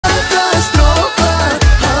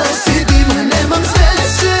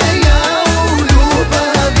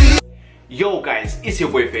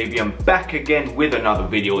baby. I'm back again with another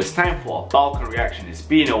video. It's time for a Balkan reaction. It's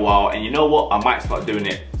been a while, and you know what? I might start doing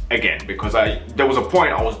it again because there was a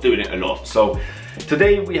point I was doing it a lot. So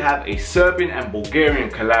today we have a Serbian and Bulgarian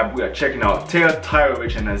collab. We are checking out Tea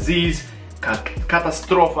Tairovic and Azis,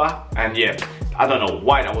 Katastrofa, and yeah, I don't know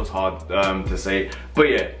why that was hard to say, but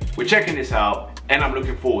yeah, we're checking this out and I'm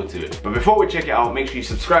looking forward to it. But before we check it out, make sure you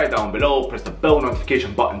subscribe down below, press the bell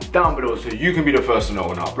notification button down below so you can be the first to know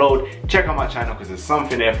when I upload. Check out my channel because there's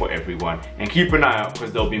something there for everyone, and keep an eye out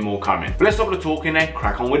because there'll be more coming. But let's stop the talking and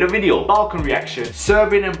crack on with the video. Balkan reaction,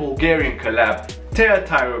 Serbian and Bulgarian collab, Tea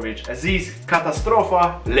Tairovic, Azis,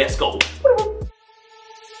 Katastrofa, let's go.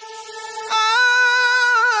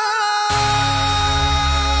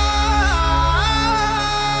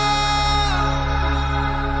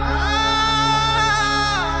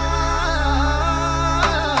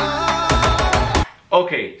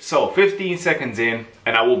 Okay, so 15 seconds in,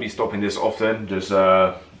 and I will be stopping this often, just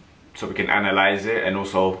so we can analyze it and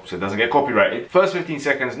also so it doesn't get copyrighted. First 15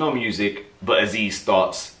 seconds, no music, but Aziz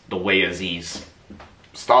starts the way Aziz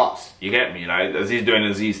starts. You get me? Like, Aziz doing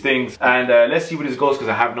Aziz things. And let's see where this goes because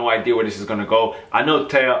I have no idea where this is gonna go. I know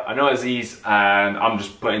Tea, I know Aziz, and I'm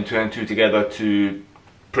just putting two and two together to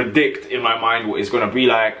predict in my mind what it's gonna be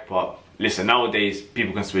like. But listen, nowadays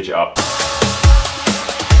people can switch it up.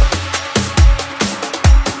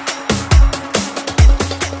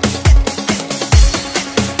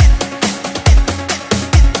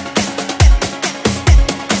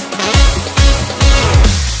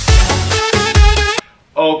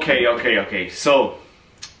 Okay, so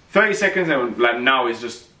 30 seconds and like now is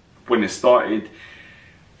just when it started.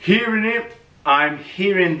 Hearing it, I'm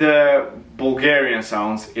hearing the Bulgarian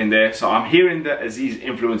sounds in there, so I'm hearing the Aziz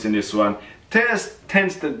influence in this one. Tess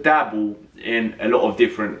tends to dabble in a lot of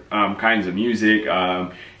different kinds of music.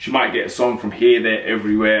 She might get a song from here, there,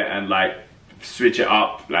 everywhere and like switch it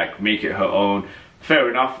up, like make it her own. Fair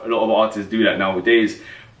enough, a lot of artists do that nowadays.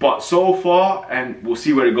 But so far, and we'll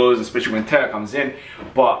see where it goes, especially when Tea comes in,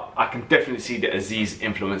 but I can definitely see the Aziz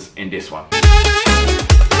influence in this one.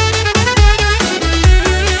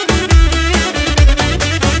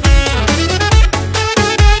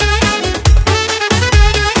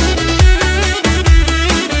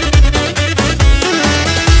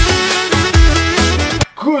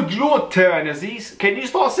 Good Lord, Tea and Aziz, can you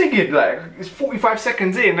start singing? Like, it's 45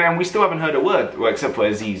 seconds in and we still haven't heard a word, well, except for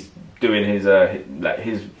Aziz doing his like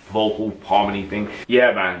his vocal harmony thing.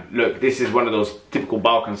 Yeah man, look, this is one of those typical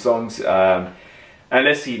Balkan songs, and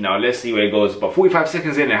let's see where it goes. But 45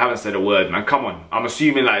 seconds in, they haven't said a word, man. Come on, I'm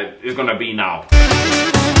assuming like it's gonna be now.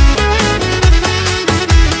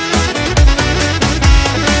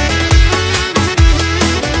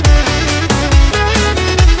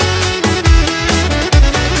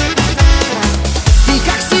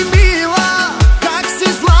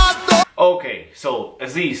 Okay, so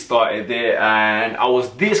Aziz started there, and I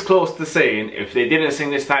was this close to saying if they didn't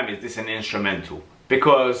sing this time, is this an instrumental?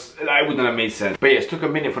 Because it wouldn't have made sense. But yeah, it took a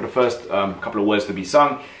minute for the first couple of words to be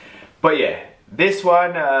sung. But yeah, this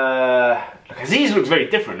one, Aziz looks very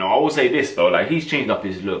different now. I will say this though, like he's changed up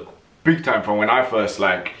his look big time from when I first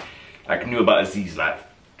like knew about Aziz like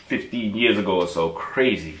 15 years ago or so.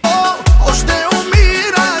 Crazy.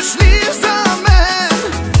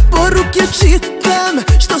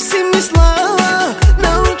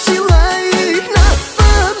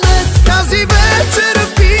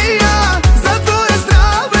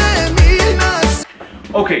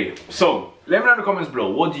 Okay, so let me know in the comments below,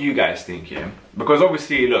 what do you guys think here? Because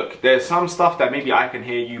obviously, look, there's some stuff that maybe I can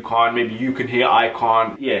hear, you can't, maybe you can hear, I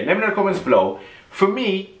can't. Yeah, let me know in the comments below. For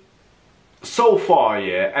me, so far,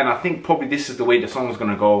 yeah, and I think probably this is the way the song is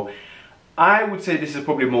gonna go, I would say this is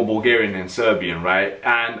probably more Bulgarian than Serbian, right?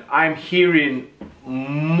 And I'm hearing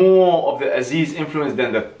more of the Aziz influence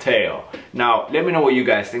than the Tea. Now, let me know what you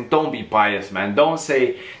guys think. Don't be biased, man. Don't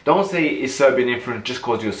say it's Serbian influence just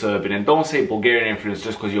because you're Serbian, and don't say Bulgarian influence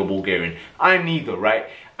just because you're Bulgarian. I'm neither, right?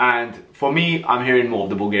 And for me, I'm hearing more of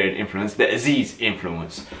the Bulgarian influence, the Aziz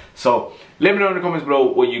influence. So let me know in the comments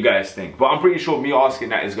below what you guys think. But I'm pretty sure me asking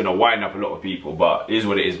that is gonna wind up a lot of people. But it is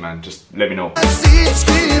what it is, man. Just let me know.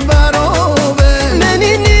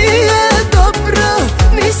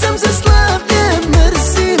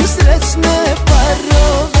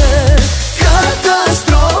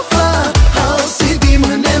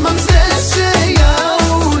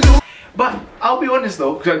 But I'll be honest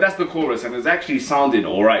though, because that's the chorus and it's actually sounding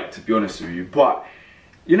alright, to be honest with you. But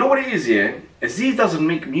you know what it is, yeah? Aziz doesn't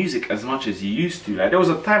make music as much as he used to. Like, there was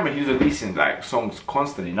a time when he was releasing like songs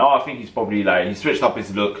constantly. Now I think he's probably like, he switched up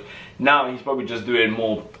his look. Now he's probably just doing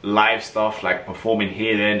more live stuff, like performing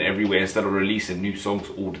here, there and everywhere instead of releasing new songs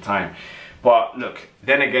all the time. But look,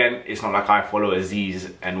 then again, it's not like I follow Aziz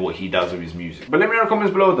and what he does with his music. But let me know in the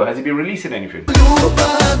comments below though, has he been releasing anything?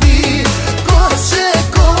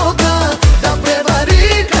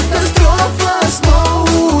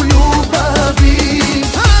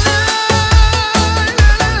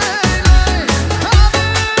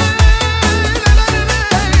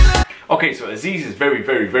 Okay, so Aziz is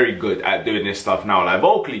very good at doing this stuff now. Like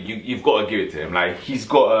vocally, you've got to give it to him. Like he's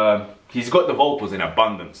got the vocals in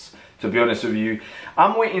abundance. To be honest with you,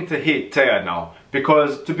 I'm waiting to hit Tea now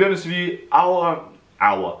because, to be honest with you, a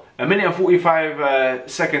minute and 45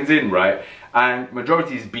 seconds in, right? And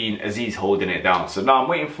majority's been Aziz holding it down. So now I'm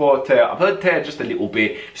waiting for Tea. I've heard Tea just a little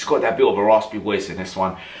bit. She's got that bit of a raspy voice in this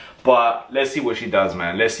one. But let's see what she does,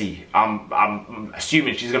 man. Let's see. I'm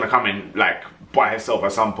assuming she's gonna come in like by herself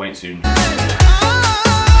at some point soon.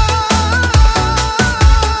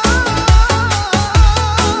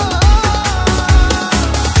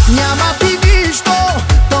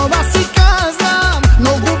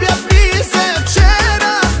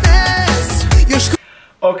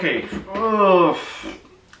 Okay,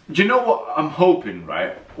 do you know what I'm hoping,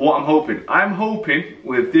 right? I'm hoping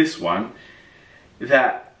with this one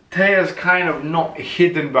that Tea's kind of not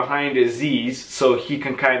hidden behind Aziz, so he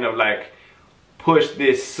can kind of like push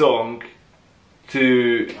this song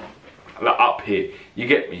to like, up here. You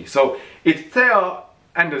get me? So it's Tea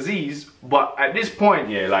and Aziz, but at this point,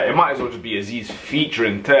 yeah, like it might as well just be Aziz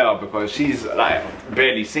featuring Tea because she's like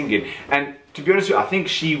barely singing. And to be honest with you, I think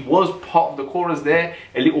she was part of the chorus there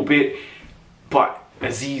a little bit, but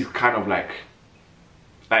Aziz kind of like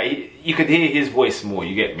you could hear his voice more,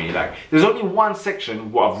 you get me? Like there's only one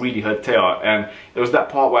section where I've really heard Tea, and it was that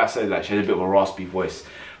part where I said like she had a bit of a raspy voice.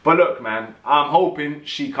 But look, man, I'm hoping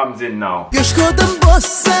she comes in now.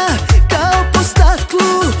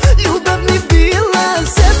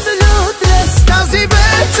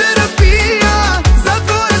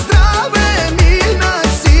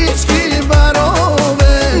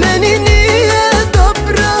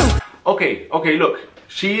 Okay, look,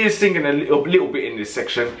 she is singing a little bit in this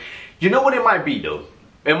section. You know what it might be though?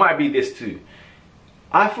 It might be this too.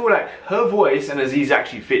 I feel like her voice and Aziz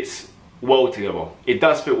actually fits well together. It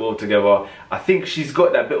does fit well together. I think she's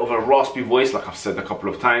got that bit of a raspy voice, like I've said a couple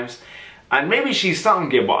of times. And maybe she's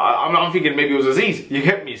sung it, but I'm thinking maybe it was Aziz, you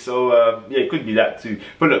get me? So yeah, it could be that too.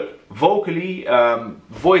 But look, vocally,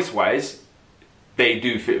 voice-wise, they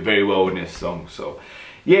do fit very well in this song. So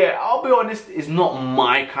yeah, I'll be honest, it's not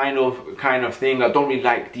my kind of thing. I don't really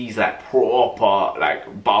like these like proper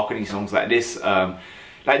like balcony songs like this,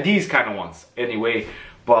 like these kind of ones anyway.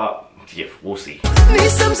 But yeah, we'll see.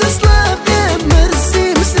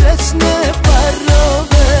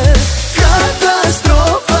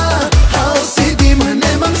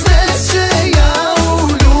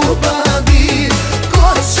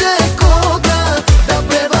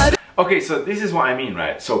 Okay, so this is what I mean,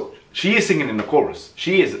 right? So she is singing in the chorus,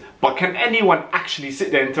 she is, but can anyone actually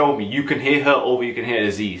sit there and tell me you can hear her over you can hear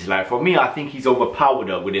Aziz? Like for me, I think he's overpowered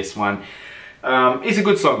her with this one. It's a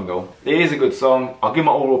good song though, it is a good song. I'll give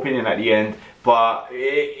my overall opinion at the end, but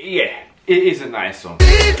yeah, it is a nice song.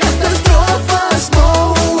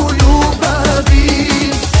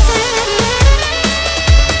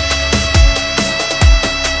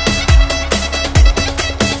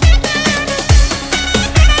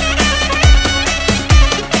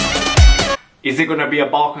 Is it gonna be a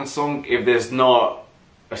Balkan song if there's not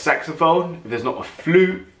a saxophone, if there's not a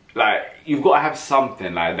flute? Like, you've got to have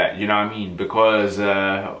something like that, you know what I mean? Because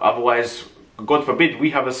otherwise, God forbid,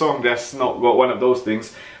 we have a song that's not got one of those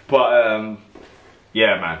things. But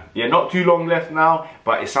yeah, man, yeah, not too long left now,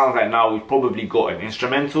 but it sounds like now we've probably got an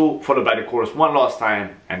instrumental followed by the chorus one last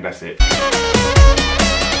time, and that's it.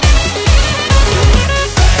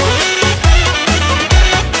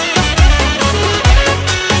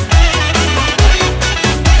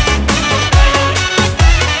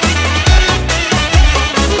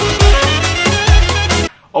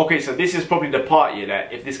 Okay, so this is probably the part, yeah,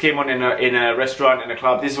 that if this came on in a restaurant, in a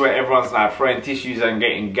club, this is where everyone's like throwing tissues and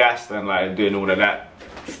getting gassed and like doing all of that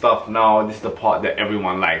stuff. Now, this is the part that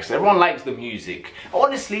everyone likes. Everyone likes the music.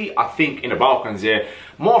 Honestly, I think in the Balkans, yeah,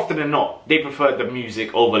 more often than not, they prefer the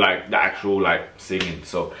music over like the actual like singing.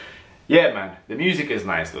 So yeah, man, the music is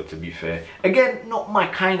nice though, to be fair. Again, not my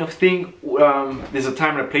kind of thing. There's a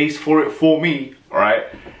time and a place for it for me, alright?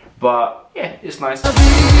 But yeah, it's nice.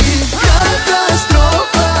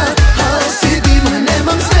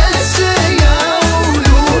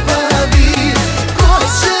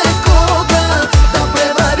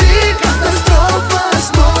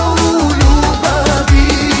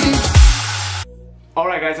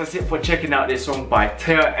 Alright guys, that's it for checking out this song by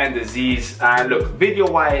Tea and Azis. And look, video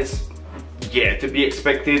wise, yeah, to be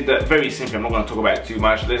expected. Very simple. I'm not going to talk about it too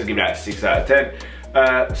much. Let's give that a 6 out of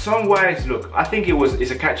 10. Song wise, look, I think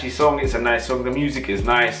it's a catchy song. It's a nice song. The music is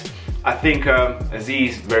nice. I think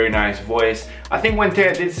Aziz, very nice voice. I think when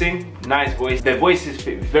Tea did sing, nice voice. Their voices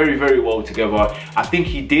fit very, very well together. I think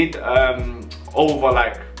he did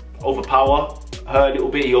overpower her a little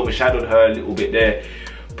bit. He overshadowed her a little bit there.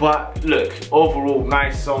 But look, overall,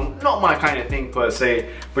 nice song. Not my kind of thing per se,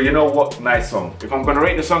 but you know what? Nice song. If I'm gonna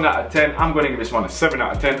rate the song out of 10, I'm gonna give this one a 7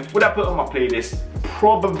 out of 10. Would I put it on my playlist?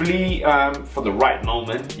 Probably for the right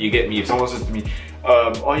moment. You get me? If someone says to me,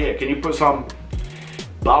 oh yeah, can you put some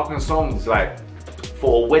Balkan songs like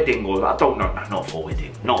for a wedding, or I don't know, not for a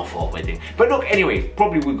wedding, not for a wedding. But look, anyway,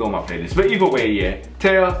 probably would go on my playlist. But either way, yeah,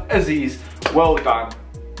 Tea, Aziz, well done.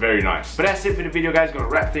 Very nice. But that's it for the video, guys. Gonna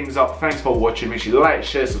wrap things up. Thanks for watching. Make sure you like,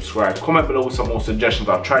 share, subscribe, comment below with some more suggestions.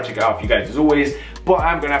 I'll try to check it out for you guys as always. But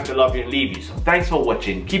I'm gonna have to love you and leave you. So thanks for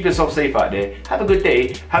watching. Keep yourself safe out there. Have a good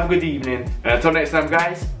day. Have a good evening. And until next time,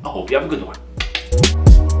 guys, I hope you have a good one.